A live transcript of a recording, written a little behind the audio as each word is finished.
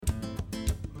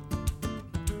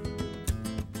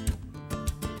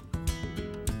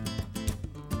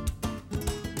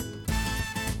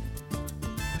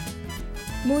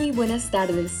Muy buenas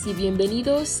tardes y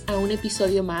bienvenidos a un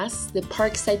episodio más de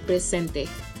Parkside Presente.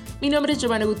 Mi nombre es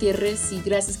Giovanna Gutiérrez y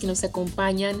gracias que nos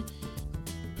acompañan.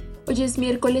 Hoy es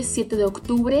miércoles 7 de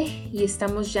octubre y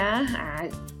estamos ya a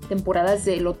temporadas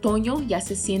del otoño. Ya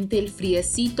se siente el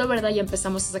friecito, ¿verdad? Ya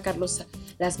empezamos a sacar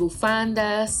las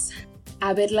bufandas,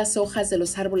 a ver las hojas de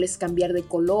los árboles cambiar de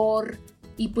color.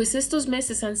 Y pues estos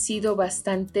meses han sido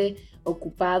bastante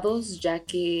ocupados, ya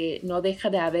que no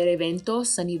deja de haber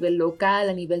eventos a nivel local,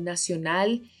 a nivel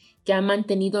nacional, que han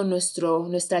mantenido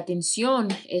nuestra atención,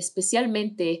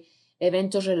 especialmente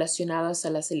eventos relacionados a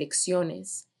las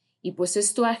elecciones. Y pues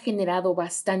esto ha generado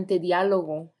bastante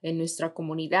diálogo en nuestra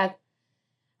comunidad.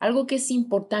 Algo que es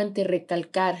importante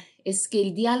recalcar es que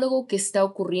el diálogo que está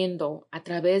ocurriendo a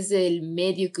través del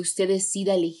medio que usted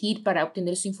decida elegir para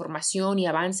obtener su información y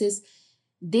avances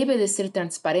debe de ser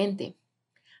transparente.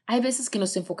 Hay veces que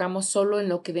nos enfocamos solo en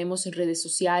lo que vemos en redes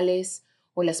sociales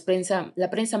o la prensa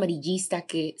amarillista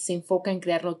que se enfoca en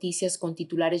crear noticias con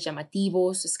titulares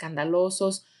llamativos,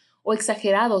 escandalosos o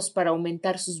exagerados para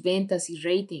aumentar sus ventas y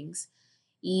ratings.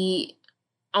 Y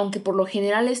aunque por lo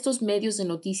general estos medios de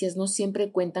noticias no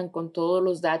siempre cuentan con todos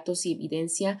los datos y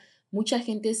evidencia, mucha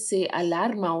gente se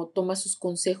alarma o toma sus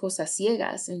consejos a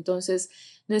ciegas. Entonces,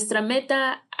 nuestra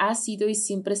meta ha sido y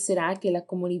siempre será que la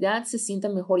comunidad se sienta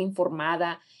mejor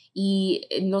informada y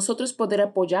nosotros poder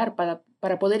apoyar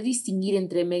para poder distinguir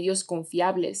entre medios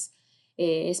confiables,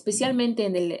 especialmente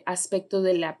en el aspecto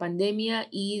de la pandemia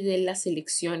y de las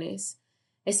elecciones.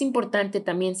 Es importante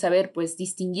también saber, pues,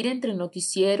 distinguir entre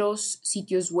noticieros,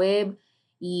 sitios web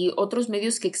y otros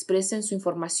medios que expresen su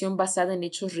información basada en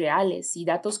hechos reales y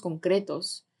datos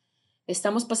concretos.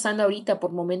 Estamos pasando ahorita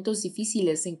por momentos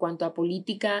difíciles en cuanto a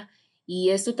política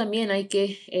y esto también hay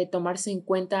que tomarse en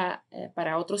cuenta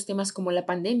para otros temas como la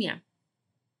pandemia.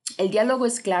 El diálogo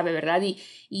es clave, ¿verdad?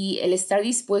 Y el estar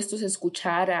dispuestos a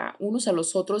escuchar a unos a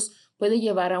los otros puede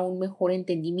llevar a un mejor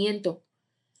entendimiento.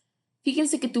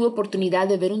 Fíjense que tuve oportunidad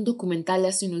de ver un documental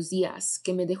hace unos días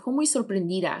que me dejó muy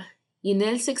sorprendida y en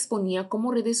él se exponía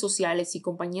cómo redes sociales y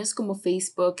compañías como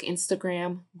Facebook,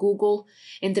 Instagram, Google,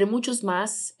 entre muchos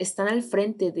más, están al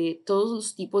frente de todos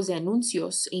los tipos de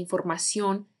anuncios e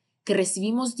información que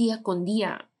recibimos día con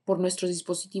día por nuestros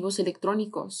dispositivos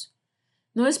electrónicos.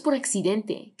 No es por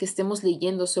accidente que estemos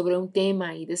leyendo sobre un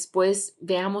tema y después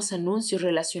veamos anuncios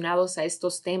relacionados a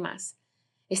estos temas.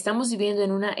 Estamos viviendo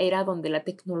en una era donde la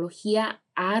tecnología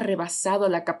ha rebasado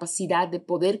la capacidad de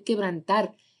poder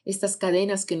quebrantar estas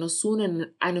cadenas que nos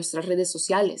unen a nuestras redes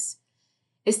sociales.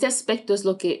 Este aspecto es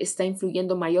lo que está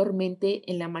influyendo mayormente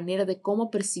en la manera de cómo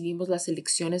percibimos las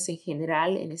elecciones en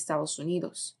general en Estados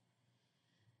Unidos.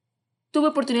 Tuve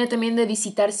oportunidad también de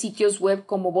visitar sitios web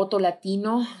como Voto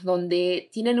Latino, donde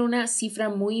tienen una cifra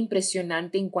muy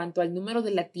impresionante en cuanto al número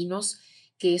de latinos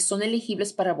que son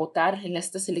elegibles para votar en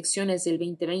estas elecciones del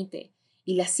 2020.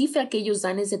 Y la cifra que ellos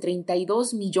dan es de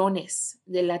 32 millones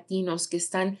de latinos que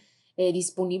están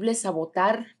disponibles a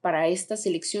votar para estas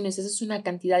elecciones. Esa es una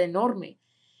cantidad enorme.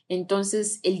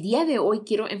 Entonces, el día de hoy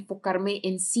quiero enfocarme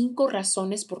en 5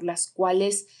 razones por las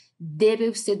cuales debe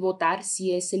usted votar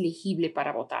si es elegible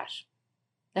para votar.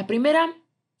 La primera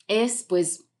es,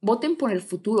 pues, voten por el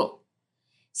futuro.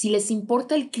 Si les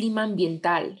importa el clima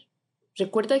ambiental,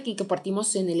 recuerda que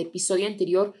compartimos en el episodio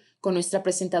anterior con nuestra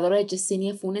presentadora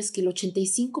Yesenia Funes que el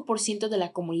 85% de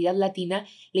la comunidad latina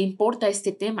le importa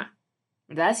este tema,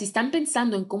 ¿verdad? Si están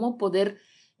pensando en cómo poder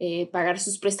pagar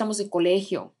sus préstamos de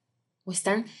colegio o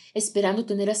están esperando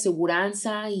tener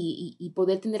aseguranza y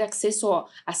poder tener acceso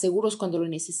a seguros cuando lo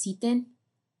necesiten,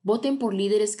 voten por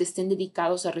líderes que estén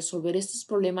dedicados a resolver estos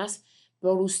problemas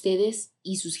por ustedes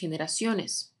y sus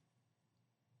generaciones.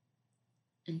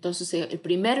 Entonces,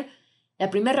 la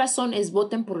primera razón es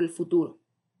voten por el futuro.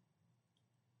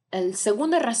 La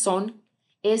segunda razón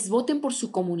es voten por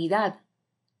su comunidad.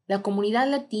 La comunidad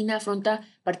latina afronta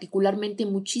particularmente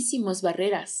muchísimas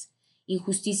barreras: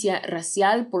 injusticia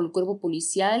racial por el cuerpo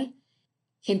policial,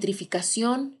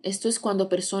 gentrificación, esto es cuando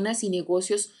personas y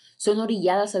negocios son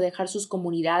orilladas a dejar sus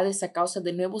comunidades a causa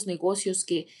de nuevos negocios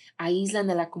que aíslan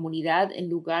a la comunidad en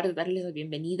lugar de darles la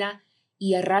bienvenida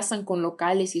y arrasan con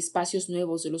locales y espacios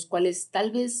nuevos de los cuales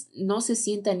tal vez no se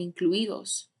sientan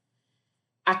incluidos.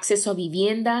 Acceso a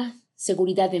vivienda,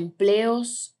 seguridad de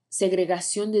empleos,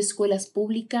 segregación de escuelas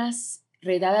públicas,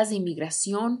 redadas de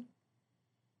inmigración.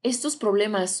 Estos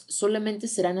problemas solamente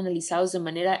serán analizados de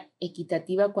manera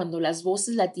equitativa cuando las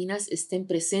voces latinas estén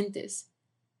presentes.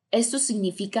 Esto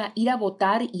significa ir a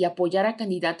votar y apoyar a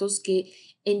candidatos que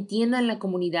entiendan la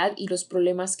comunidad y los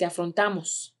problemas que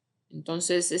afrontamos.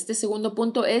 Entonces, este segundo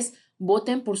punto es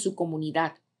voten por su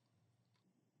comunidad.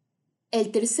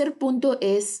 El tercer punto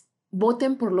es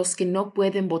voten por los que no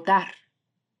pueden votar.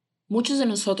 Muchos de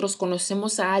nosotros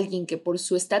conocemos a alguien que por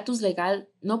su estatus legal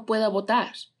no pueda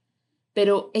votar,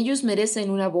 pero ellos merecen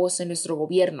una voz en nuestro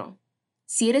gobierno.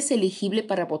 Si eres elegible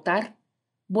para votar,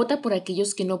 vota por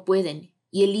aquellos que no pueden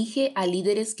y elige a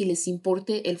líderes que les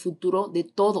importe el futuro de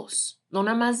todos, no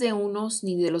nada más de unos,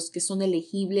 ni de los que son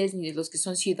elegibles, ni de los que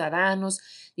son ciudadanos,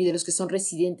 ni de los que son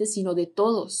residentes, sino de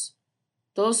todos.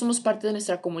 Todos somos parte de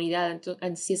nuestra comunidad, entonces,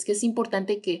 así es que es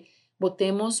importante que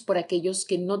votemos por aquellos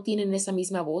que no tienen esa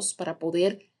misma voz para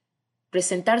poder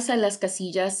presentarse a las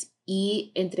casillas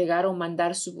y entregar o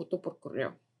mandar su voto por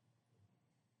correo.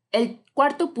 El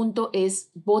cuarto punto es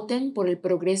voten por el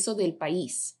progreso del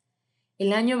país.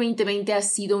 El año 2020 ha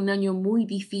sido un año muy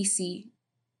difícil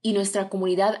y nuestra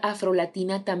comunidad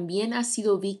afrolatina también ha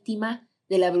sido víctima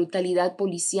de la brutalidad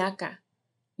policíaca.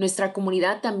 Nuestra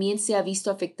comunidad también se ha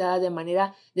visto afectada de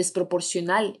manera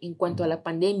desproporcional en cuanto a la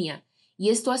pandemia, y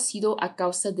esto ha sido a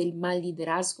causa del mal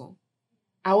liderazgo.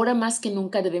 Ahora más que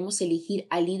nunca debemos elegir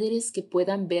a líderes que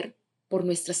puedan ver por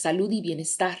nuestra salud y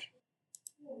bienestar.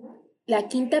 La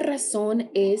quinta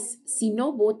razón es, si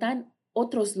no votan,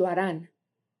 otros lo harán.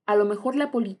 A lo mejor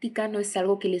la política no es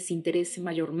algo que les interese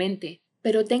mayormente,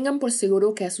 pero tengan por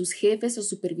seguro que a sus jefes o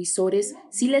supervisores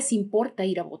sí les importa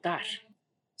ir a votar.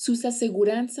 Sus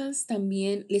aseguranzas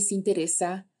también les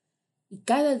interesa y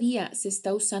cada día se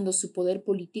está usando su poder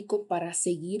político para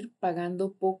seguir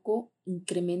pagando poco,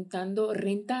 incrementando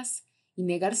rentas y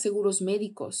negar seguros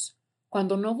médicos.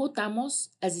 Cuando no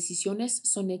votamos, las decisiones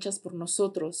son hechas por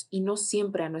nosotros y no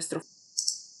siempre a nuestro favor.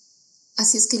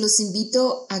 Así es que los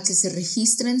invito a que se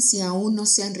registren si aún no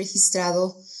se han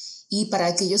registrado, y para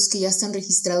aquellos que ya están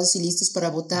registrados y listos para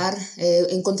votar,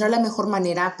 encontrar la mejor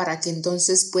manera para que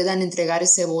entonces puedan entregar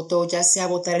ese voto, ya sea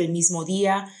votar el mismo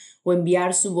día o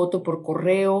enviar su voto por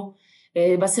correo.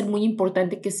 Va a ser muy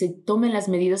importante que se tomen las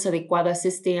medidas adecuadas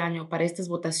este año para estas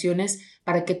votaciones,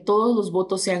 para que todos los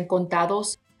votos sean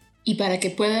contados y para que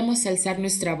podamos alzar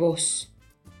nuestra voz.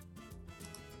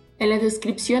 En la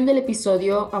descripción del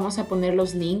episodio vamos a poner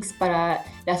los links para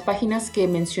las páginas que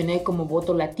mencioné como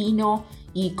Voto Latino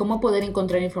y cómo poder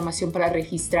encontrar información para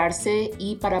registrarse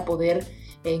y para poder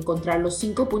encontrar los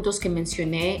 5 puntos que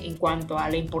mencioné en cuanto a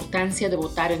la importancia de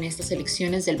votar en estas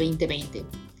elecciones del 2020.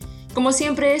 Como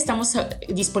siempre, estamos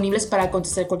disponibles para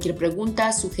contestar cualquier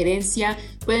pregunta, sugerencia.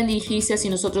 Pueden dirigirse hacia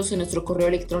nosotros en nuestro correo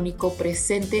electrónico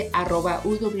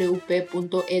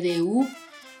presente@uwp.edu.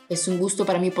 Es un gusto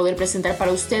para mí poder presentar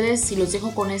para ustedes y los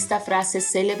dejo con esta frase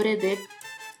célebre de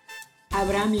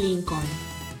Abraham Lincoln.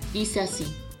 Dice así: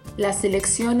 las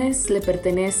elecciones le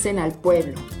pertenecen al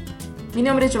pueblo. Mi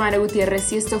nombre es Giovanna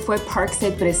Gutiérrez y esto fue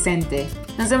Parkside Presente.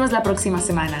 Nos vemos la próxima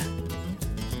semana.